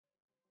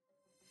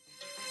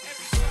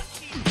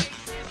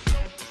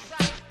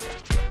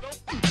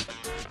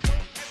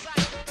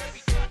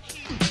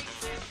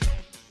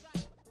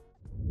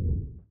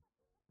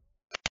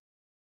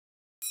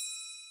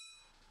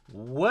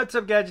What's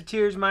up,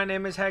 Gadgeteers? My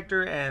name is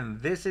Hector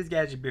and this is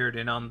Gadget Beard,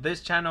 and on this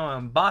channel I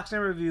unbox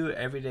and review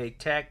everyday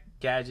tech,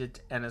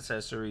 gadgets, and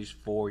accessories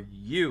for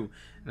you.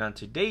 And on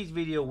today's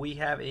video we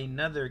have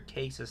another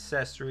case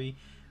accessory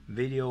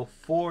video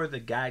for the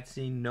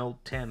Galaxy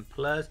Note 10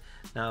 Plus.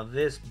 Now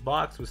this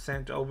box was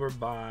sent over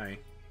by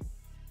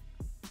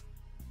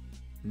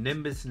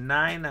Nimbus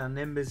 9. Now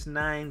Nimbus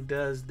 9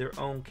 does their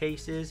own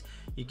cases.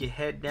 You can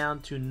head down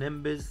to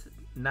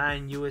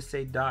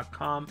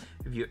Nimbus9USA.com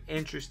if you're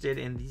interested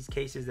in these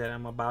cases that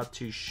I'm about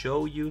to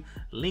show you.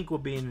 Link will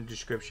be in the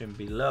description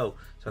below.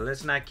 So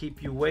let's not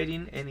keep you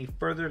waiting any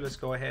further. Let's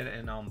go ahead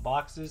and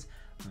unbox this.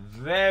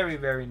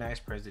 Very nice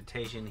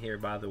presentation here,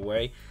 by the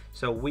way.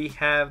 So we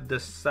have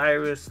the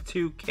Cirrus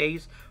 2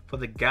 case for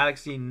the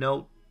Galaxy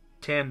Note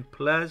 10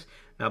 Plus.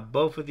 Now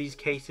both of these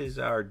cases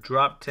are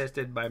drop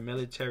tested by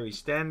military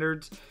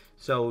standards.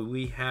 So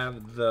we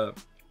have the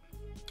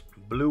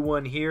blue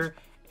one here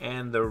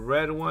and the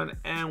red one,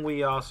 and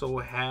we also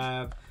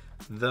have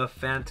the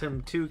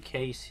Phantom 2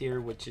 case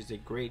here, which is a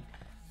great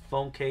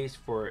phone case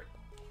for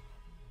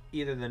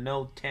either the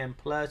Note 10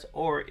 Plus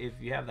or if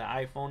you have the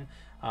iPhone.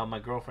 My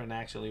girlfriend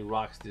actually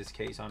rocks this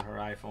case on her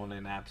iPhone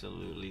and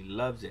absolutely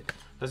loves it.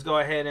 Let's go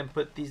ahead and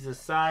put these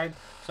aside.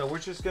 So we're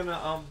just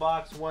gonna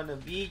unbox one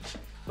of each.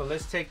 So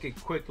let's take a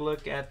quick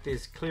look at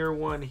this clear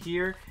one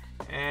here,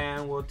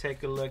 and we'll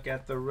take a look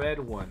at the red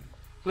one.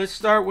 Let's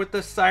start with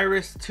the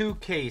Cirrus 2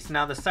 case.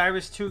 Now the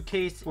Cirrus 2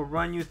 case will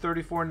run you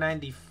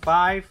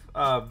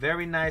 $34.95.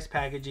 Very nice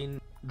packaging,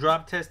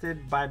 drop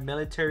tested by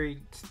military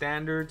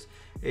standards.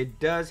 It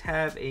does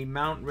have a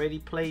mount ready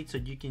plate, so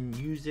you can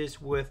use this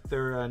with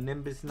their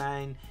Nimbus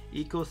 9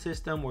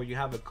 ecosystem, where you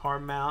have a car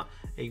mount,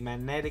 a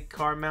magnetic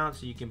car mount,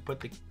 so you can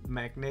put the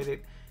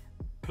magnetic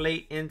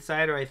plate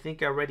inside, or I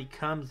think already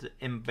comes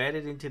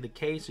embedded into the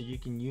case, so you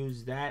can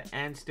use that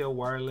and still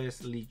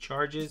wirelessly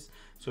charges.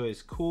 So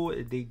it's cool.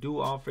 They do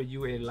offer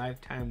you a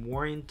lifetime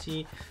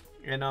warranty,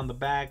 and on the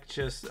back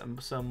just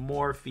some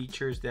more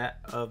features that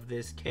of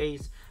this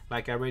case,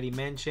 like I already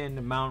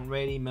mentioned: mount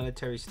ready,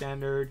 military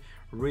standard,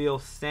 real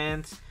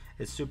sense.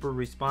 It's super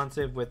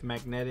responsive with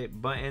magnetic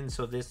buttons.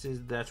 So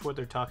that's what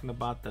they're talking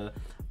about, the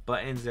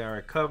buttons that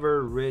are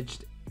covered,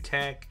 ridged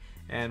tech,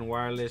 and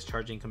wireless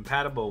charging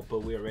compatible.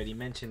 But we already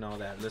mentioned all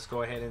that. Let's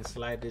go ahead and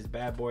slide this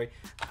bad boy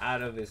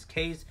out of its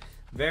case.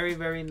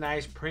 Very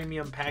nice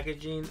premium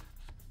packaging,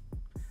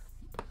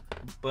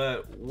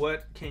 but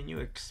what can you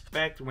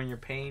expect when you're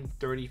paying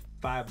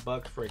 35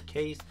 bucks for a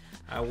case?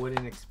 I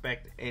wouldn't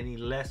expect any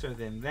lesser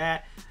than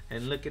that.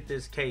 And look at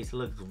this case, it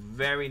looks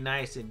very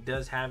nice. It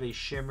does have a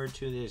shimmer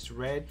to this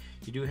red.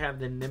 You do have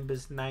the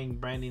Nimbus 9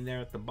 branding there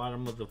at the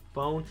bottom of the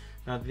phone.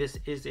 Now this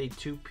is a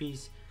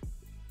two-piece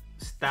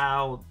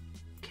style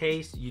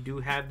case. You do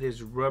have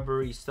this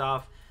rubbery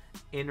soft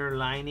inner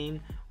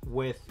lining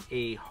with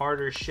a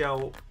harder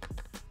shell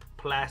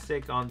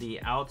plastic on the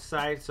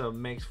outside, so it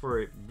makes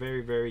for a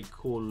very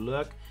cool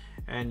look.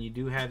 And you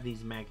do have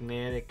these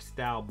magnetic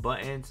style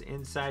buttons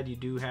inside. You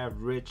do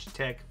have rich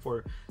tech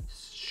for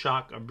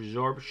shock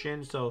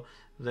absorption, so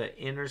the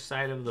inner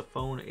side of the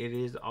phone, it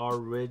is all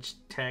rich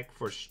tech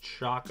for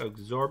shock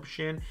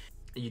absorption.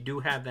 You do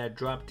have that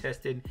drop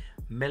tested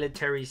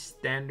military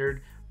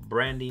standard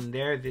branding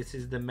there. This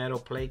is the metal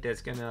plate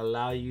that's going to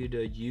allow you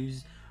to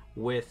use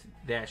with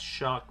that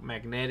shock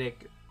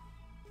magnetic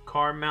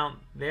car mount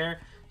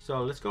there.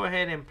 So let's go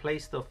ahead and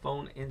place the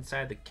phone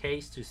inside the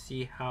case to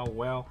see how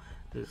well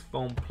this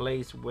phone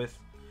plays with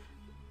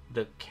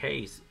the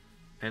case.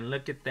 And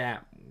look at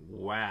that.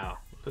 Wow,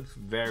 looks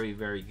very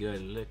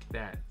good. Look at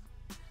that.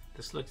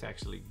 This looks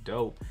actually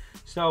dope.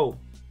 So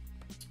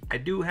I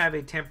do have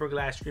a tempered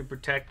glass screen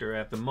protector.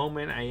 At the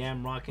moment I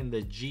am rocking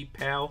the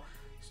G-Pel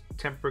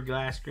tempered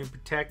glass screen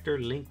protector.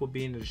 Link will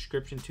be in the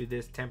description to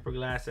this tempered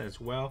glass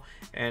as well,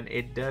 and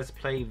it does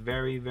play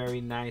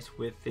very nice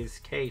with this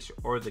case,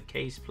 or the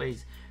case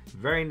plays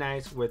very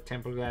nice with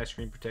tempered glass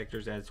screen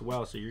protectors as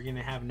well. So you're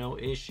gonna have no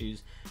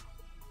issues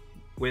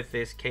with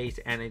this case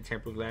and a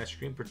tempered glass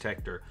screen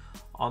protector.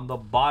 On the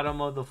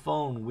bottom of the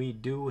phone we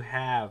do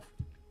have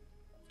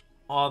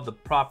all the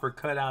proper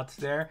cutouts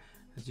there.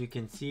 As you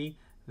can see,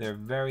 they're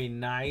very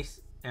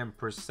nice and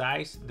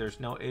precise. There's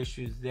no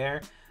issues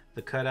there.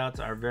 The cutouts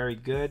are very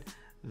good.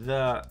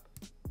 The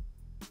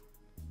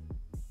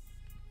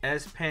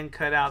S Pen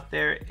cutout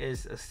there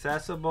is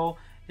accessible.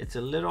 It's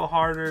a little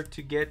harder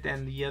to get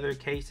than the other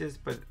cases,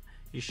 but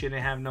you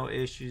shouldn't have no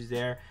issues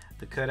there.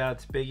 The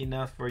cutout's big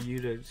enough for you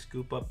to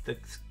scoop up the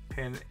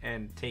pen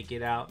and take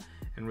it out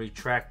and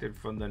retract it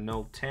from the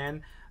Note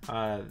 10.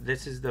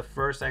 This is the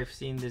first I've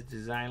seen this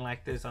design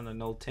like this on the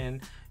Note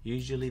 10.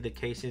 Usually the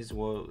cases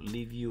will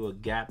leave you a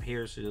gap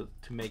here so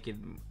to make it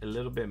a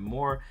little bit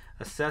more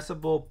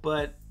accessible,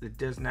 but it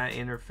does not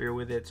interfere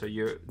with it, so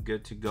you're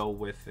good to go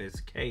with this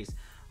case.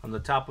 On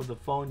the top of the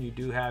phone you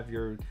do have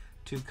your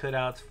two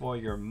cutouts for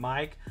your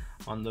mic.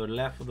 On the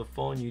left of the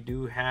phone you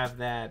do have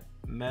that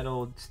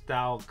metal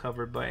style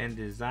cover button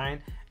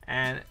design,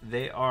 and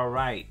they are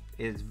right.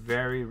 It's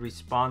very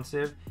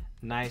responsive,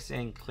 nice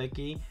and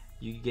clicky.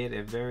 You get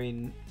a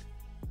very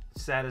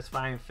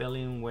satisfying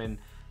feeling when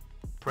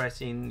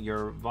pressing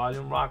your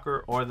volume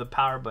rocker or the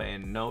power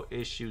button. No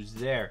issues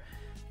there.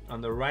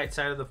 On the right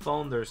side of the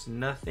phone, there's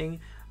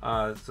nothing.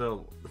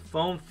 So the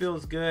phone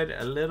feels good,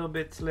 a little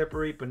bit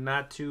slippery, but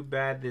not too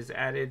bad. This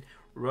added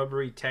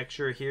rubbery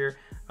texture here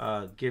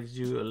gives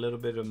you a little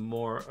bit of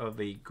more of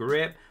a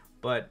grip.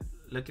 But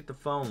look at the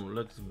phone,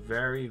 looks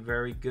very,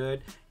 very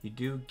good. You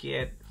do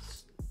get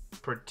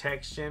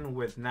protection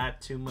with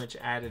not too much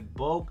added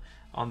bulk.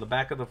 On the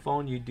back of the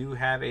phone, you do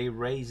have a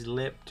raised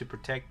lip to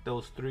protect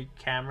those 3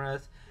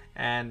 cameras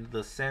and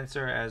the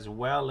sensor as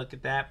well. Look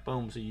at that,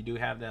 boom. So you do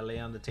have that lay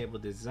on the table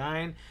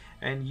design,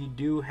 and you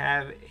do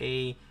have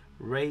a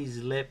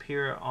raised lip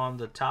here on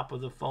the top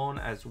of the phone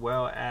as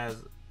well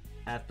as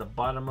at the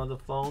bottom of the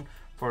phone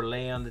for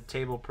lay on the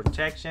table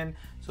protection,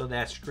 so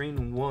that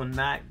screen will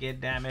not get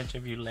damaged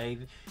if you lay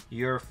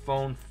your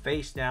phone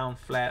face down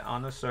flat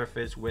on the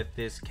surface with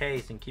this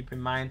case. And keep in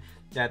mind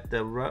that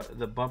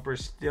the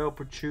bumpers still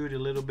protrude a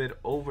little bit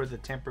over the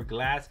tempered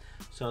glass,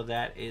 so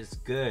that is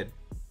good.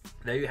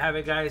 There you have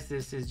it, guys.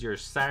 This is your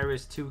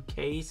Cirrus 2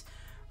 case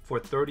for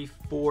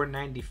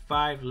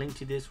 $34.95. Link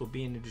to this will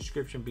be in the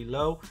description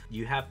below.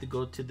 You have to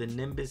go to the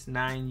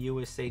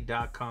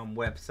Nimbus9USA.com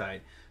website.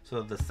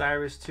 So the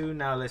Cirrus 2.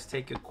 Now let's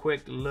take a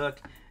quick look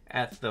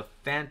at the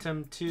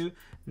Phantom 2.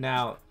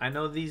 Now I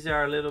know these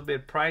are a little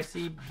bit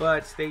pricey,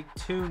 but stay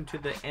tuned to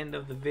the end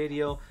of the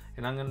video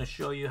and I'm going to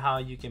show you how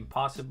you can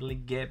possibly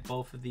get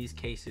both of these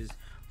cases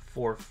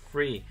for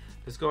free.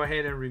 Let's go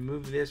ahead and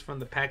remove this from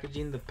the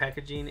packaging. The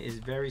packaging is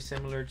very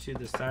similar to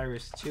the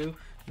Cirrus 2.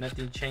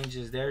 Nothing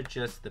changes there,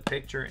 just the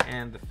picture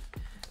and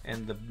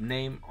the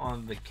name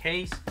on the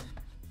case.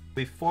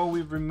 Before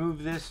we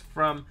remove this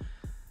from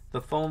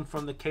the phone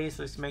from the case,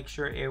 let's make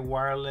sure it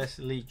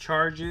wirelessly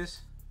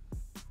charges.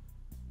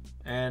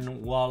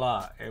 And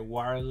voila, it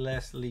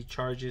wirelessly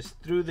charges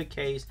through the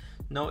case.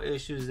 No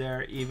issues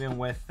there, even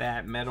with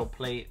that metal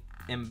plate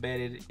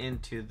embedded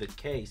into the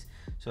case.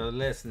 So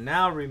let's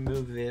now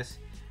remove this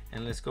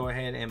and let's go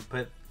ahead and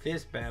put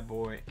this bad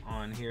boy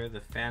on here,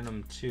 the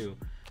Phantom 2.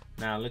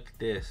 Now look at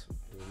this.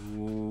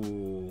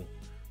 Ooh,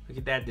 look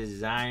at that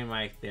design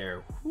right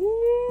there.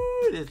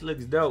 Woo, this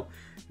looks dope.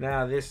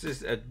 Now this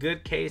is a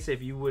good case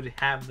if you would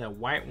have the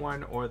white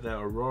one or the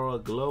Aurora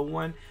Glow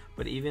one,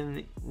 but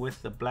even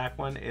with the black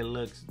one, it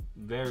looks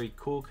very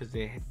cool because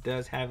it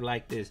does have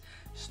like this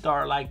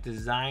star-like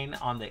design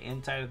on the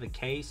inside of the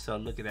case. So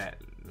look at that.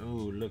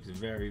 Ooh, looks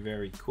very,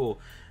 very cool.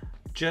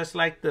 Just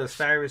like the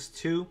Cirrus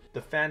 2,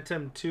 the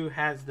Phantom 2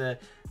 has the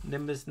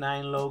Nimbus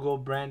 9 logo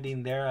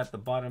branding there at the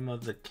bottom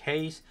of the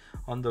case.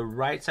 On the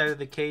right side of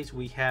the case,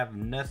 we have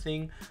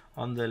nothing.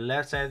 On the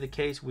left side of the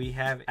case, we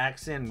have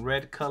accent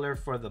red color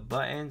for the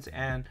buttons,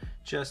 and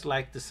just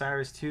like the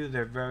Cirrus 2,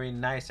 they're very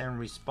nice and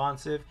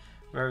responsive,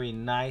 very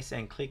nice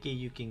and clicky.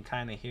 You can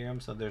kind of hear them,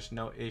 so there's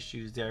no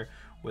issues there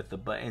with the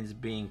buttons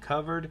being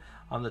covered.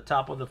 On the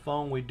top of the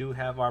phone, we do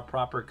have our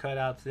proper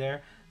cutouts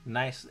there,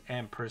 nice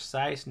and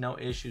precise, no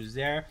issues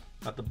there.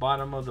 At the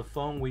bottom of the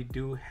phone, we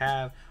do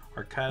have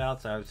our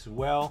cutouts as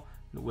well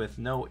with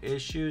no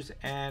issues,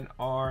 and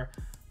our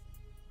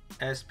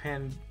S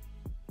Pen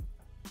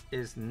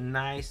is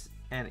nice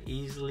and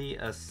easily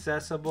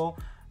accessible.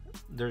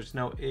 There's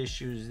no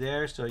issues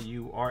there, so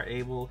you are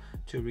able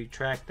to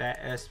retract that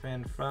S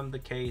Pen from the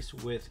case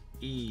with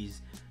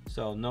ease,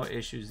 so no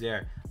issues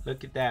there.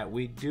 Look at that,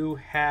 we do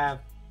have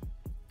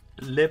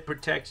lip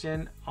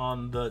protection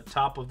on the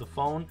top of the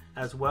phone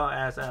as well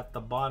as at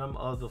the bottom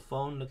of the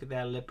phone. Look at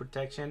that lip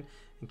protection,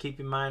 and keep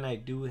in mind I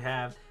do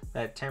have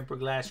that tempered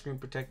glass screen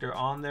protector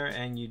on there,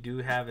 and you do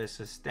have a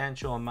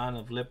substantial amount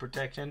of lip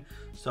protection,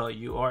 so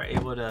you are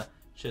able to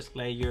just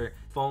lay your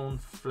phone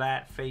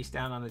flat face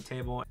down on the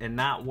table and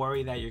not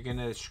worry that you're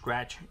gonna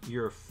scratch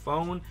your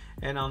phone.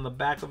 And on the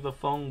back of the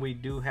phone, we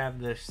do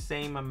have the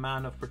same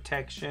amount of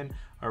protection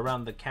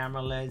around the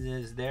camera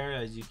lenses there.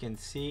 As you can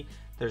see,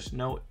 there's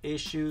no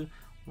issue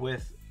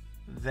with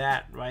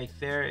that right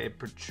there. It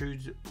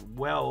protrudes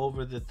well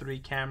over the 3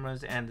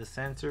 cameras and the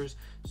sensors,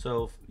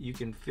 so you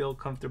can feel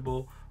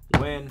comfortable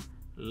when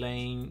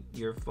laying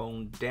your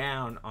phone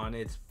down on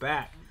its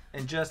back.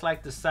 And just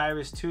like the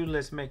Cirrus 2,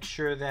 let's make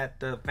sure that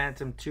the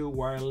Phantom 2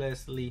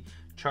 wirelessly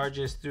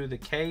charges through the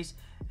case,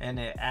 and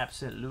it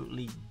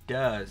absolutely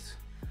does.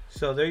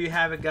 So there you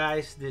have it,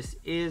 guys. This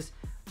is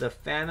the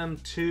Phantom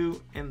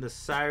 2 and the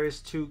Cirrus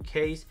 2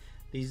 case.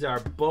 These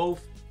are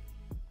both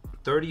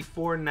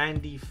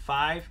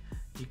 $34.95.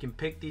 You can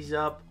pick these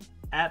up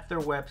at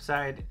their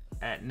website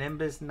at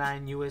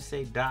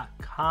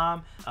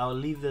Nimbus9USA.com. I'll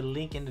leave the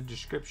link in the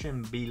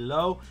description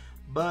below.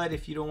 But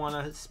if you don't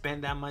want to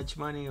spend that much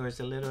money, or it's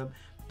a little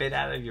bit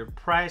out of your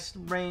price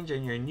range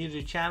and you're new to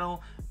the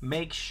channel,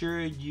 make sure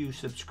you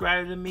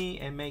subscribe to me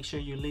and make sure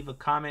you leave a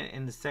comment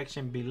in the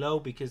section below,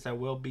 because I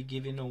will be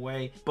giving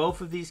away both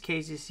of these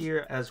cases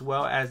here, as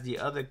well as the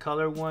other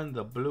color one,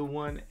 the blue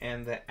one,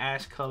 and the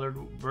ash colored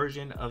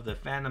version of the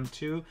Phantom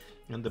 2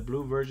 and the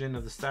blue version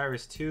of the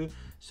Cirrus 2.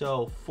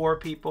 So 4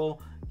 people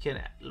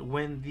can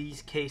win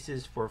these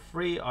cases for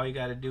free. All you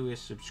got to do is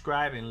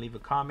subscribe and leave a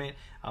comment.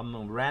 I'm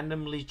gonna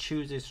randomly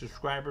choose a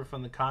subscriber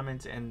from the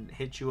comments and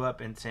hit you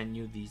up and send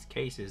you these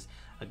cases.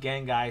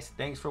 Again, guys,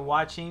 thanks for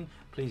watching.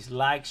 Please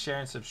like, share,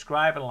 and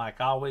subscribe. And like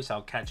always,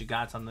 I'll catch you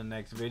guys on the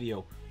next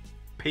video.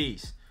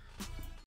 Peace.